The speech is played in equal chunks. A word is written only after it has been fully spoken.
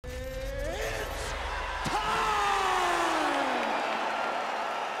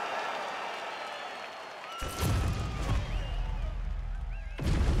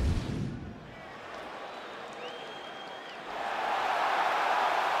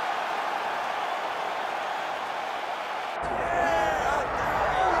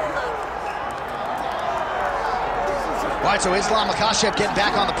All right, so Islam Makhachev getting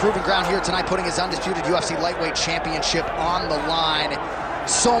back on the proving ground here tonight, putting his undisputed UFC lightweight championship on the line.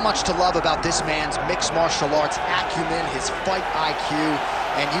 So much to love about this man's mixed martial arts acumen, his fight IQ,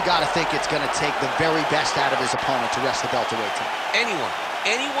 and you got to think it's going to take the very best out of his opponent to wrest the belt away tonight.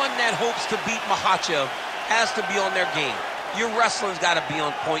 Anyone that hopes to beat Makhachev has to be on their game. Your wrestling's got to be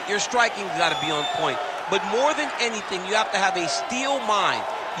on point. Your striking's got to be on point. But more than anything, you have to have a steel mind.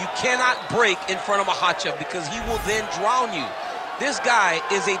 You cannot break in front of Makhachev because he will then drown you. This guy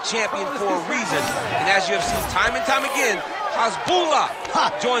is a champion for a reason. And as you have seen time and time again, Hasbullah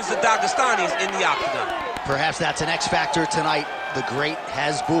joins the Dagestanis in the octagon. Perhaps that's an X factor tonight. The great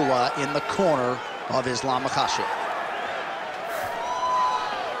Hasbullah in the corner of Islam Makhachev.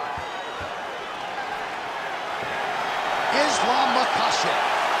 Islam Makhachev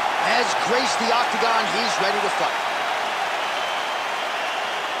has graced the octagon. He's ready to fight.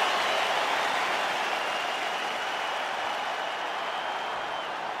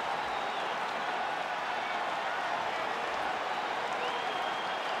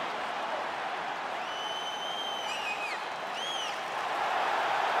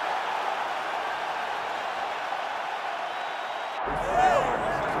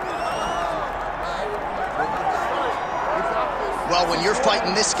 Well, when you're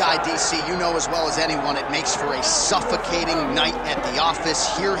fighting this guy, DC, you know as well as anyone, it makes for a suffocating night at the office.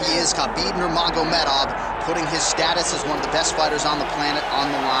 Here he is, Khabib Nurmagomedov, putting his status as one of the best fighters on the planet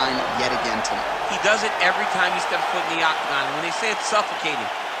on the line yet again tonight. He does it every time he steps foot in the octagon. And when they say it's suffocating,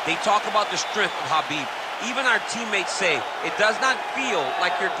 they talk about the strength of Khabib. Even our teammates say it does not feel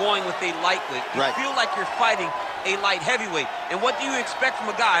like you're going with a lightweight. You feel like you're fighting a light heavyweight. And what do you expect from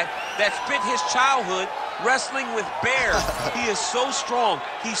a guy that spent his childhood wrestling with bears? He is so strong,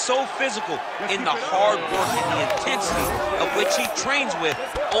 he's so physical, and the hard work and the intensity of which he trains with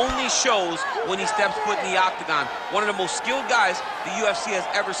only shows when he steps foot in the octagon. One of the most skilled guys the UFC has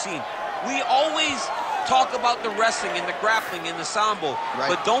ever seen. We always talk about the wrestling and the grappling and the sambo,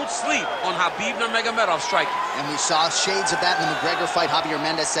 but don't sleep on Khabib Nurmagomedov striking. And we saw shades of that in the McGregor fight. Javier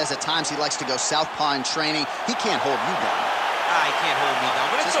Mendez says at times he likes to go southpaw in training. He can't hold you down. He can't hold me down,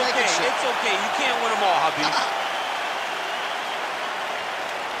 but it's okay. It's okay. You can't win them all, Khabib.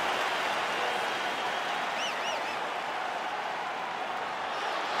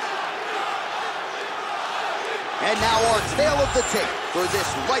 And now our tale of the tape for this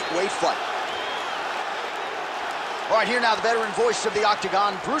lightweight fight. All right, here now the veteran voice of the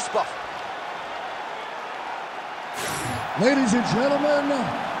octagon, Bruce Buffer. Ladies and gentlemen,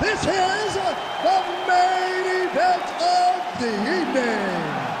 this is the main event of the evening.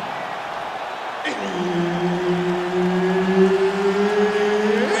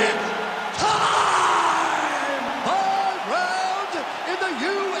 It's time! 5 rounds in the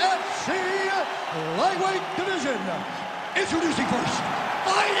UFC lightweight division. Introducing first,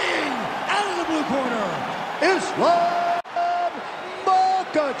 fighting out of the blue corner, Islam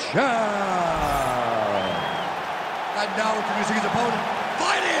Makhachev. And now introducing his opponent,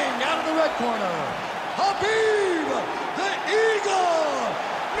 fighting out of the red corner, Khabib, the Eagle,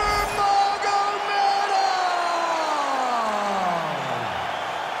 Nurmagomedov.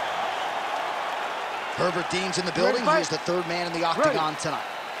 Herbert Dean's in the building. He's the third man in the octagon tonight.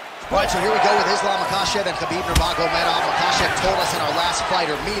 All right, so here we go with Islam Makhachev and Khabib Nurmagomedov. Makhachev told us in our last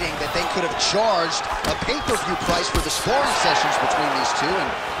fighter meeting that they could have charged a pay-per-view price for the sparring sessions between these two, and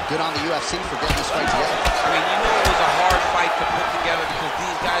good on the UFC for getting this fight together. I mean, you know it was a hard fight to put together because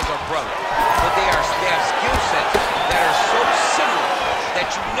these guys are brothers, but they have skill sets that are so similar that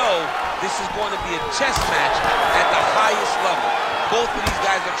you know this is going to be a chess match at the highest level. Both of these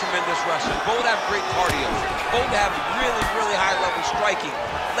guys are tremendous wrestlers. Both have great cardio. Both have really, really high-level striking.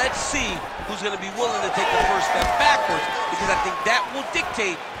 Let's see who's going to be willing to take the first step backwards, because I think that will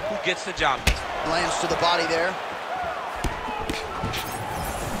dictate who gets the job done. Lands to the body there.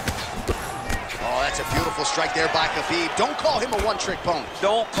 Oh, that's a beautiful strike there by Khabib. Don't call him a one-trick pony.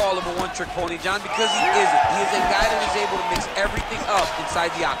 Don't call him a one-trick pony, John, because he isn't. He is a guy that is able to mix everything up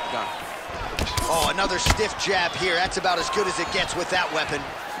inside the octagon. Oh, another stiff jab here. That's about as good as it gets with that weapon.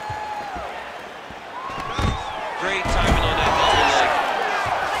 Great timing on that double leg.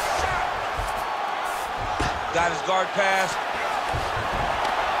 Got his guard pass.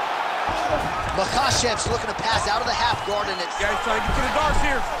 Makhachev's looking to pass out of the half guard, and it's... Guys trying to get to the Darce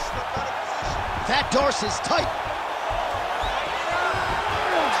here. That Darce is tight.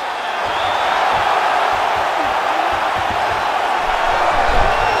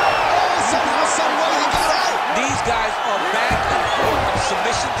 These guys are back and forth.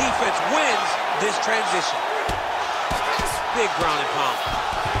 Submission defense wins this transition. Big ground and pound.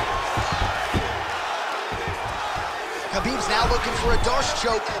 Khabib's now looking for a Darce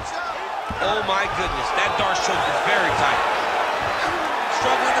choke. Oh my goodness, that Darce choke is very tight.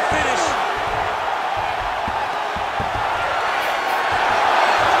 Struggling to finish.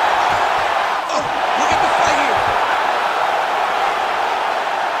 Oh, look at the fight here.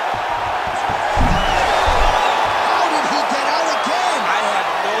 How did he get out again? I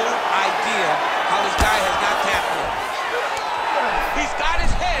have no idea how this guy has not tapped him. He's got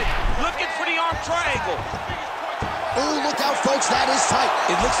his head looking for the arm triangle. Oh, look out, folks, that is tight.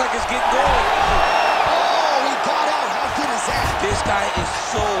 It looks like it's getting going. Oh, he got out. How good is that? This guy is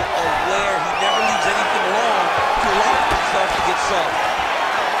so aware. He never leaves anything long to allow himself to get soft.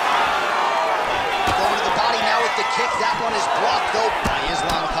 Going to the body now with the kick. That one is blocked, though, by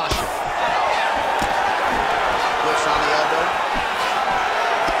Islam Makhachev. Whips on the elbow.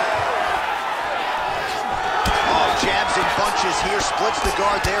 Oh, jabs and bunches here. Splits the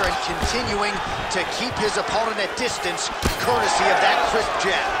guard there and continuing to keep his opponent at distance, courtesy of that crisp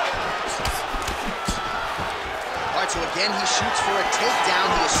jab. All right, so again, he shoots for a takedown.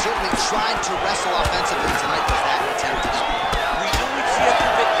 He is certainly trying to wrestle offensively tonight, but that attempt is... We knew we'd see a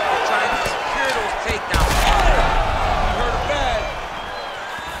commitment for trying to secure those takedowns. You heard it bad.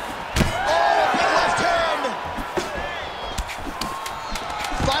 Oh, big left hand!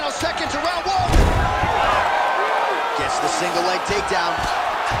 Final seconds of round one. Gets the single leg takedown.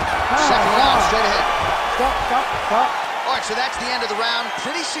 Second round, straight ahead. Stop. All right, so that's the end of the round.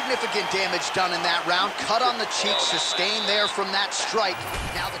 Pretty significant damage done in that round. Cut on the cheek, sustained there from that strike.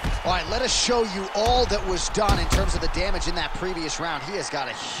 All right, let us show you all that was done in terms of the damage in that previous round. He has got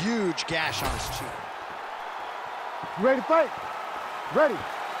a huge gash on his cheek. You ready to fight? Ready.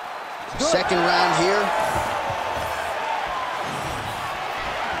 Second round here.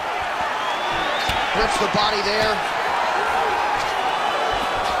 Grips the body there.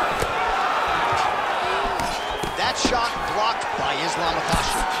 That shot blocked by Islam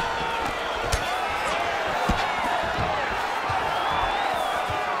Makhachev.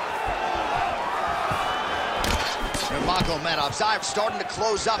 Nurmagomedov's eye starting to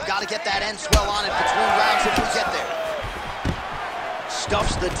close up. Got to get that end swell on it between rounds if we get there.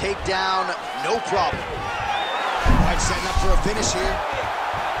 Stuffs the takedown, no problem. All right, setting up for a finish here.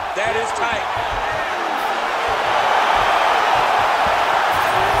 That is tight.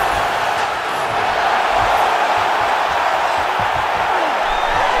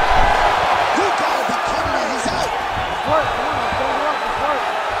 You gotta be kidding me, he's out.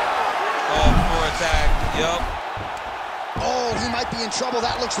 Oh, for attack. Yup. Oh, he might be in trouble.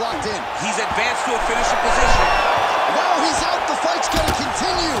 That looks locked in. He's advanced to a finishing position. No, he's out. The fight's gonna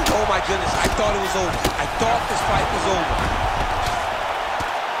continue. Oh my goodness, I thought it was over. I thought this fight was over.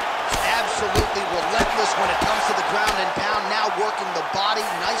 Absolutely relentless when it comes to the ground and pound. Now working the body.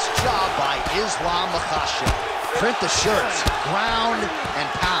 Nice job by Islam Makhachev. Print the shirts. Ground and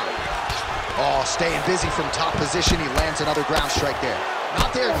pound. Oh, staying busy from top position. He lands another ground strike there.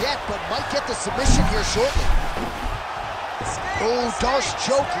 Not there yet, but might get the submission here shortly. Oh, Darce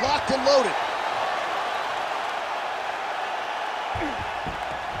choke locked and loaded.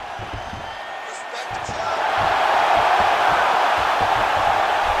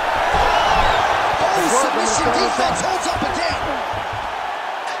 Submission defense holds up again.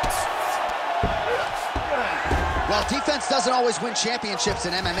 Well, defense doesn't always win championships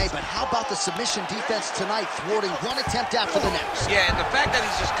in MMA, but how about the submission defense tonight, thwarting one attempt after the next? Yeah, and the fact that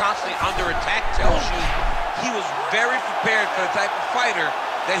he's just constantly under attack tells you he was very prepared for the type of fighter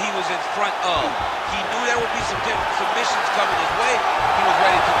that he was in front of. He knew there would be some different submissions coming his way. He was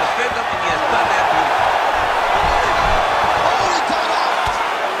ready to defend them, and he has done that beautifully.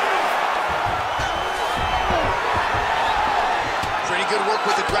 Good work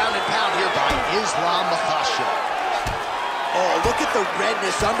with the ground and pound here by Islam Makhachev. Oh, look at the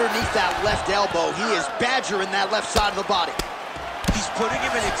redness underneath that left elbow. He is badgering that left side of the body. He's putting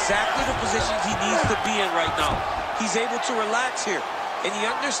him in exactly the positions he needs to be in right now. He's able to relax here. And he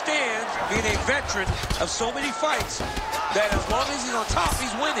understands, being a veteran of so many fights, that as long as he's on top,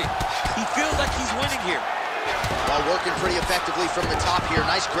 he's winning. He feels like he's winning here. While working pretty effectively from the top here.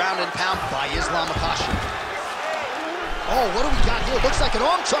 Nice ground and pound by Islam Makhachev. Oh, what do we got here? Looks like an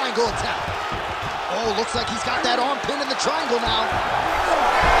arm triangle attack. Oh, looks like he's got that arm pinned in the triangle now.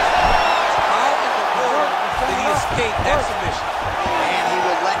 How in the world did he escape that submission? And he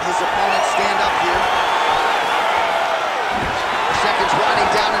will let his opponent stand up here. Seconds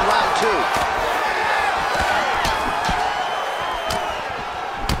winding down in round two.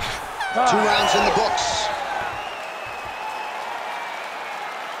 2 rounds in the books.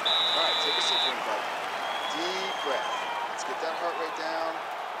 All right, take a seat for everybody. Deep breath. Let's get that heart rate down.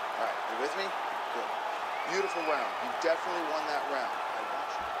 All right, you with me? Good. Beautiful round. You definitely won that round.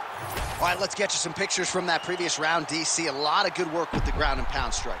 All right, let's get you some pictures from that previous round, DC. A lot of good work with the ground and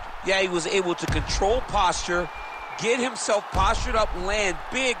pound striking. Yeah, he was able to control posture, get himself postured up, land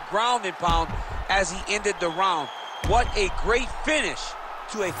big ground and pound as he ended the round. What a great finish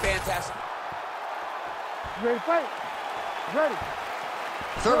to a fantastic... You ready to fight? Ready.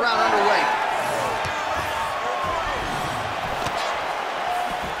 Third round underway.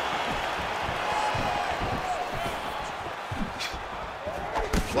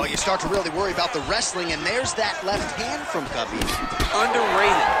 Well, you start to really worry about the wrestling, and there's that left hand from Khabib.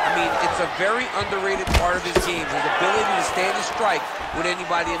 Underrated. I mean, it's a very underrated part of his game, his ability to stand and strike with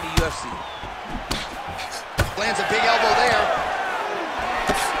anybody in the UFC. Lands a big elbow there.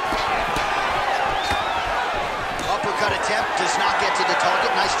 Uppercut attempt does not get to the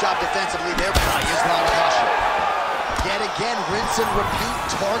target. Nice job defensively there by Islam Makhachev. Yet again, rinse and repeat,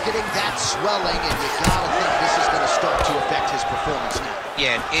 targeting that swelling, and you gotta think this is gonna start to affect his performance now.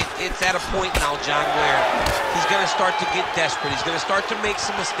 Yeah, it's at a point now, John, where he's going to start to get desperate. He's going to start to make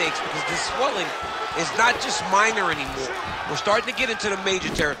some mistakes because this swelling is not just minor anymore. We're starting to get into the major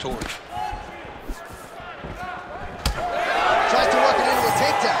territory. Tries to work it into a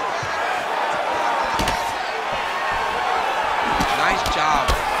takedown. Nice job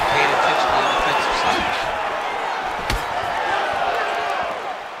paying attention to the defensive side.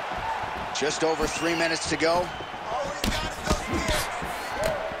 Just over 3 minutes to go.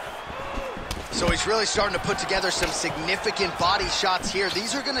 So he's really starting to put together some significant body shots here.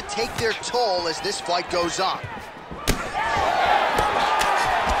 These are going to take their toll as this fight goes on. Huge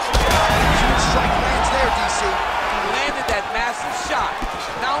strike lands there, DC. He landed that massive shot.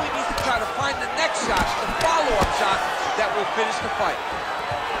 Now he needs to try to find the next shot, the follow-up shot that will finish the fight.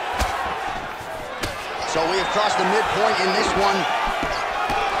 So we have crossed the midpoint in this one.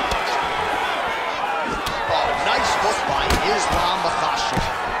 Oh, nice hook by Islam Makhachev.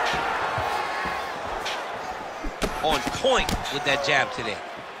 On point with that jab today.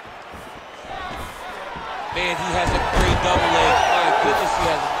 Man, he has a great double leg. My goodness, he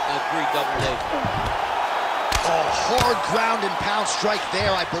has a great double leg. Oh, hard ground and pound strike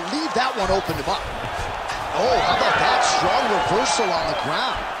there. I believe that one opened him up. Oh, how about that? Strong reversal on the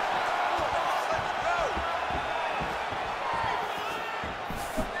ground.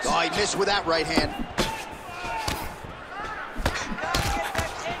 Oh, he missed with that right hand.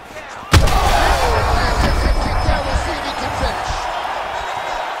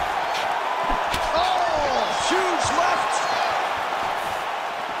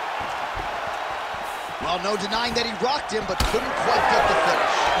 Well, no denying that he rocked him, but couldn't quite get the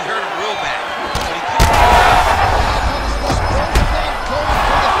finish. He hurt him real bad. But he How comes this both man going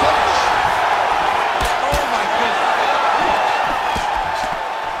for the finish? Oh, my goodness.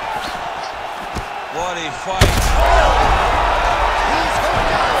 What a fight. He's hurt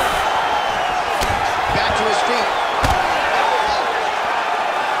now. Back to his feet.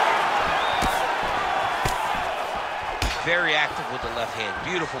 Very active with the left hand.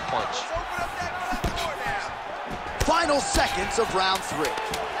 Beautiful punch. Final seconds of round 3.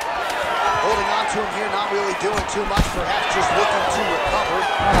 Holding on to him here, not really doing too much, perhaps just looking to recover.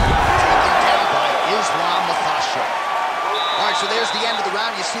 Taken down by Islam Makhachev. All right, so there's the end of the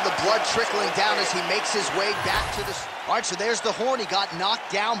round. You see the blood trickling down as he makes his way back to the... All right, so there's the horn. He got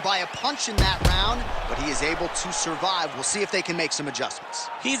knocked down by a punch in that round, but he is able to survive. We'll see if they can make some adjustments.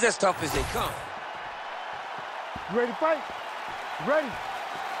 He's as tough as they come. You ready to fight? Ready.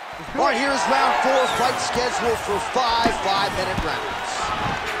 All right, here's round 4, fight scheduled for 5 5-minute rounds.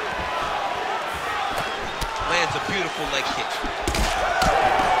 Lands a beautiful leg kick.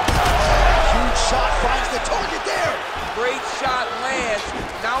 Huge shot finds the target there. Great shot lands.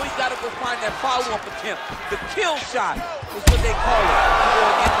 Now he's got to go find that follow-up attempt. The kill shot is what they call it before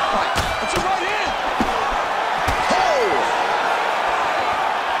the end of the fight. It's a right hand.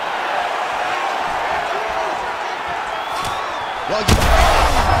 Well,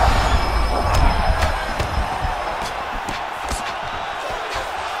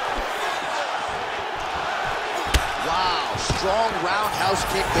 wow, strong roundhouse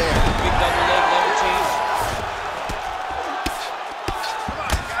kick there. Big double leg level change.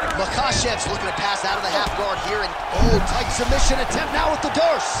 Makhachev's looking to pass out of the half guard here, and oh, tight submission attempt now with the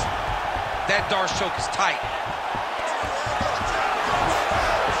Darce. That Darce choke is tight.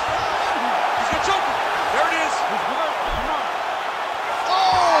 He's gonna choke him. There it is.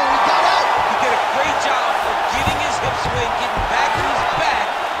 Great job of getting his hips away, getting back to his back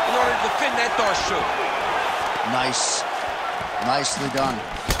in order to defend that Darce choke. Nice. Nicely done.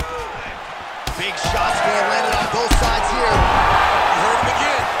 Big shots being landed on both sides here. You heard him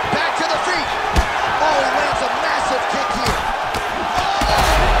again. Back to the feet. Oh,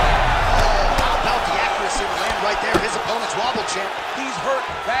 opponent's wobble, champ. He's hurt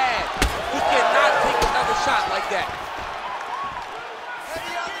bad. He cannot take another shot like that.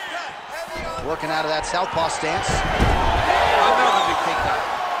 Working out of that southpaw stance. Another big takedown.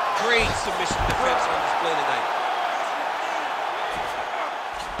 Great submission defense on display tonight.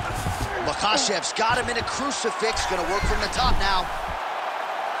 Makhachev's got him in a crucifix. Gonna work from the top now.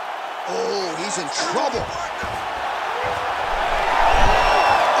 Oh, he's in trouble.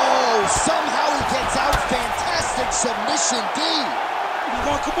 Oh, somehow he gets out. Fantastic submission, D. He's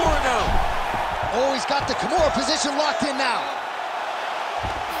going Kimura now. Oh, he's got the Kimura position locked in now.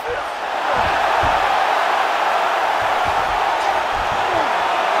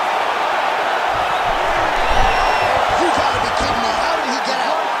 You gotta be kidding me. How did he get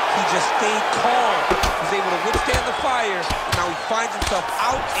out? He just stayed calm. He was able to withstand the fire. And now he finds himself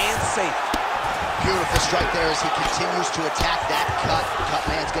out and safe. Beautiful strike there as he continues to attack that cut.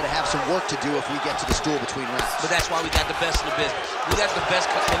 Cutman's going to have some work to do if we get to the stool between rounds. But that's why we got the best in the business. We got the best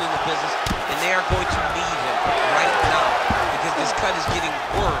cutman in the business, and they are going to need him right now because this cut is getting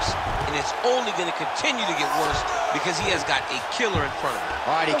worse, and it's only going to continue to get worse because he has got a killer in front of him.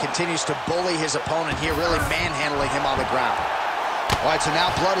 All right, he continues to bully his opponent here, really manhandling him on the ground. All right, so now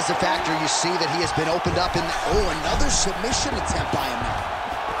blood is a factor. You see that he has been opened up in... Oh, another submission attempt by him now.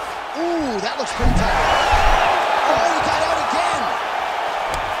 Ooh, that looks pretty tough. Oh, he got out again.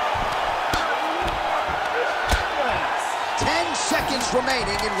 10 seconds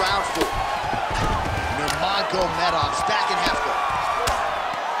remaining in round 4. Nurmagomedov's back in half guard.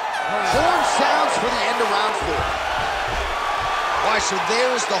 Horn sounds for the end of round 4. All right, so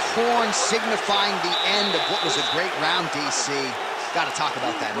there's the horn signifying the end of what was a great round, DC. Got to talk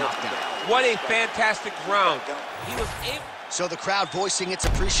about that knockdown. What a fantastic round. He was able... So the crowd voicing its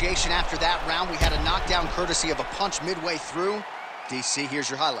appreciation after that round. We had a knockdown courtesy of a punch midway through. DC, here's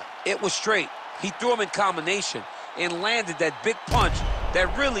your highlight. It was straight. He threw him in combination and landed that big punch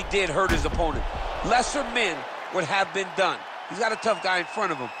that really did hurt his opponent. Lesser men would have been done. He's got a tough guy in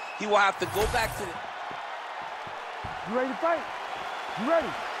front of him. He will have to go back to the... You ready to fight? You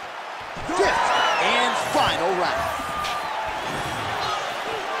ready? 5th and final round.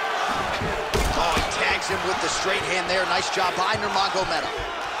 Oh, he tags him with the straight hand there. Nice job by Nurmagomedov.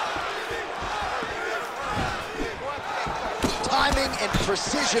 Timing and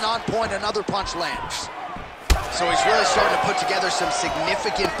precision on point. Another punch lands. So he's really starting to put together some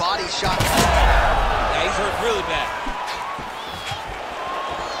significant body shots. Yeah, he's hurt really bad.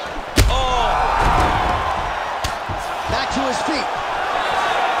 Oh! Back to his feet.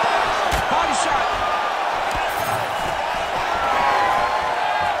 Body shot.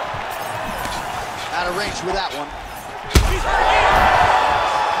 Out of range with that one. He's hurt again.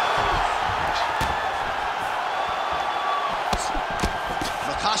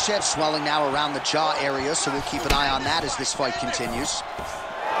 Makhachev swelling now around the jaw area, so we'll keep an eye on that as this fight continues.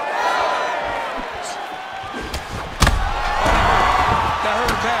 That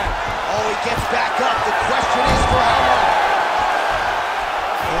hurt bad. Oh, he gets back up. The question is for how long?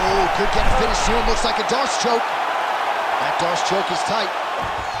 Oh, could get a finish soon. Looks like a Darce choke. That Darce choke is tight.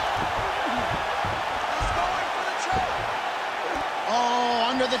 Oh,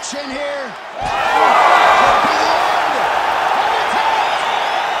 under the chin here. Could be the end. On the top.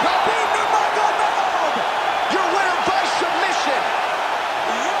 Khabib Nurmagomedov, your winner by submission.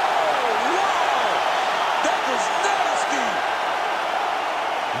 Wow. That was nasty.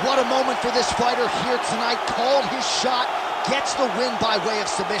 What a moment for this fighter here tonight. Called his shot, gets the win by way of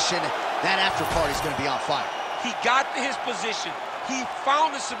submission. That after party's going to be on fire. He got to his position. He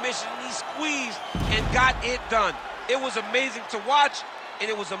found the submission, and he squeezed and got it done. It was amazing to watch, and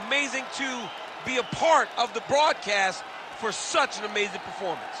it was amazing to be a part of the broadcast for such an amazing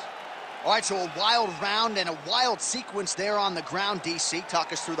performance. All right, so a wild round and a wild sequence there on the ground. DC,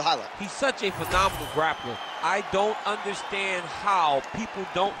 talk us through the highlight. He's such a phenomenal grappler. I don't understand how people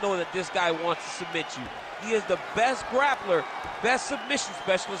don't know that this guy wants to submit you. He is the best grappler, best submission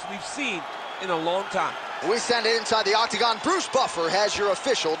specialist we've seen in a long time. We send it inside the octagon. Bruce Buffer has your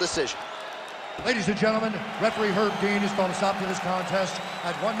official decision. Ladies and gentlemen, referee Herb Dean has called a stop to this contest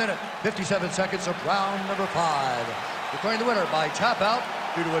at 1 minute, 57 seconds of round number 5. Declaring the winner by tap out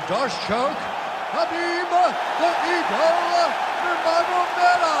due to a Darce choke, Khabib the Eagle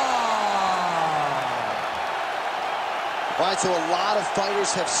Nurmagomedov. All right, so a lot of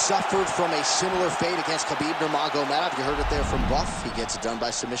fighters have suffered from a similar fate against Khabib Nurmagomedov. You heard it there from Buff. He gets it done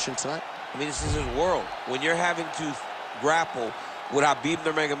by submission tonight. I mean, this is his world. When you're having to grapple with Khabib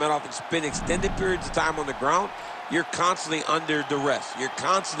Nurmagomedov and spend extended periods of time on the ground, you're constantly under duress. You're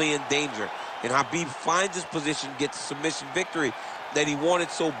constantly in danger. And Khabib finds his position, gets a submission victory that he wanted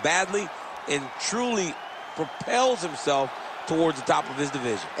so badly, and truly propels himself towards the top of his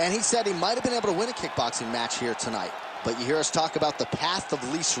division. And he said he might have been able to win a kickboxing match here tonight. But you hear us talk about the path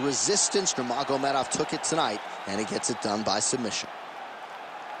of least resistance. Nurmagomedov took it tonight, and he gets it done by submission.